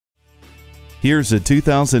Here's a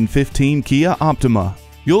 2015 Kia Optima.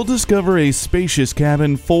 You'll discover a spacious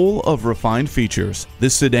cabin full of refined features.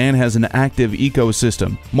 This sedan has an active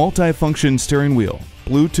ecosystem, multi-function steering wheel,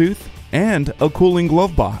 Bluetooth, and a cooling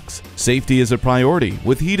glove box. Safety is a priority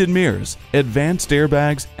with heated mirrors, advanced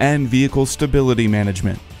airbags, and vehicle stability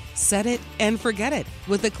management. Set it and forget it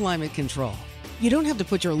with the climate control. You don't have to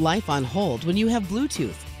put your life on hold when you have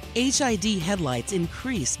Bluetooth. HID headlights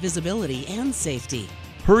increase visibility and safety.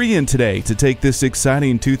 Hurry in today to take this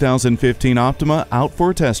exciting 2015 Optima out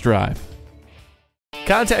for a test drive.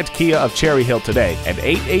 Contact Kia of Cherry Hill today at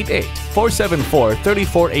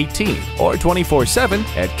 888-474-3418 or 24/7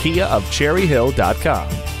 at kiaofcherryhill.com.